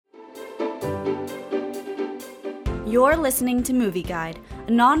You're listening to Movie Guide,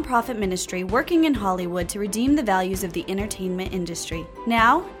 a non-profit ministry working in Hollywood to redeem the values of the entertainment industry.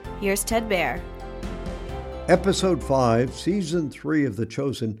 Now, here's Ted Baer. Episode 5, Season 3 of The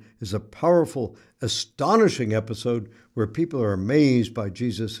Chosen is a powerful, astonishing episode where people are amazed by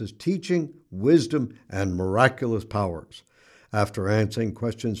Jesus' teaching, wisdom, and miraculous powers. After answering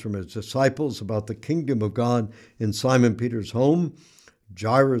questions from his disciples about the kingdom of God in Simon Peter's home,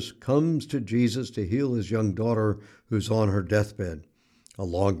 Jairus comes to Jesus to heal his young daughter who's on her deathbed.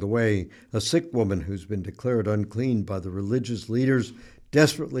 Along the way, a sick woman who's been declared unclean by the religious leaders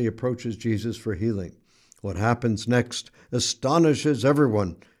desperately approaches Jesus for healing. What happens next astonishes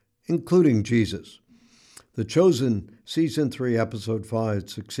everyone, including Jesus. The Chosen, Season 3, Episode 5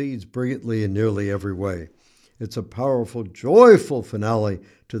 succeeds brilliantly in nearly every way. It's a powerful, joyful finale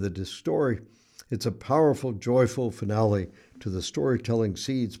to the story. It's a powerful, joyful finale to the storytelling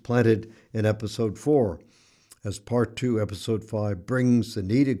seeds planted in Episode 4. As Part 2, Episode 5 brings the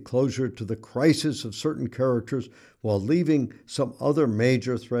needed closure to the crisis of certain characters while leaving some other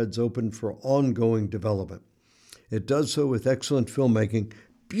major threads open for ongoing development. It does so with excellent filmmaking,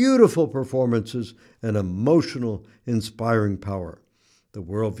 beautiful performances, and emotional, inspiring power. The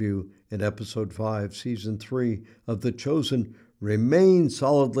worldview in Episode 5, Season 3 of The Chosen remains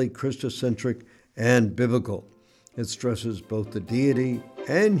solidly Christocentric and biblical. It stresses both the deity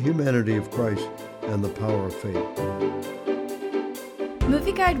and humanity of Christ and the power of faith.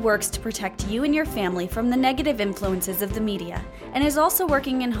 Movie Guide works to protect you and your family from the negative influences of the media and is also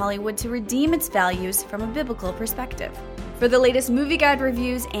working in Hollywood to redeem its values from a biblical perspective. For the latest Movie Guide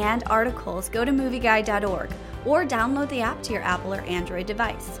reviews and articles, go to movieguide.org or download the app to your Apple or Android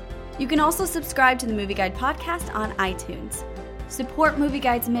device. You can also subscribe to the Movie Guide podcast on iTunes. Support Movie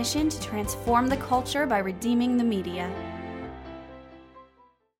Guide's mission to transform the culture by redeeming the media.